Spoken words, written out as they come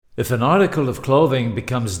If an article of clothing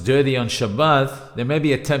becomes dirty on Shabbat, there may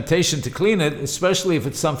be a temptation to clean it, especially if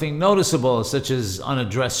it's something noticeable, such as on a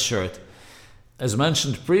dress shirt. As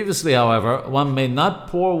mentioned previously, however, one may not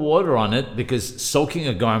pour water on it because soaking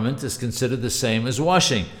a garment is considered the same as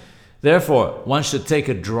washing. Therefore, one should take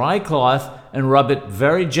a dry cloth and rub it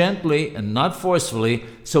very gently and not forcefully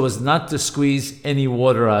so as not to squeeze any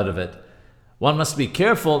water out of it. One must be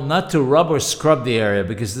careful not to rub or scrub the area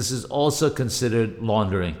because this is also considered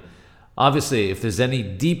laundering. Obviously, if there's any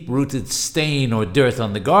deep-rooted stain or dirt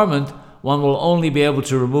on the garment, one will only be able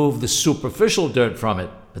to remove the superficial dirt from it,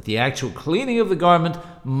 but the actual cleaning of the garment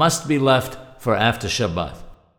must be left for after Shabbat.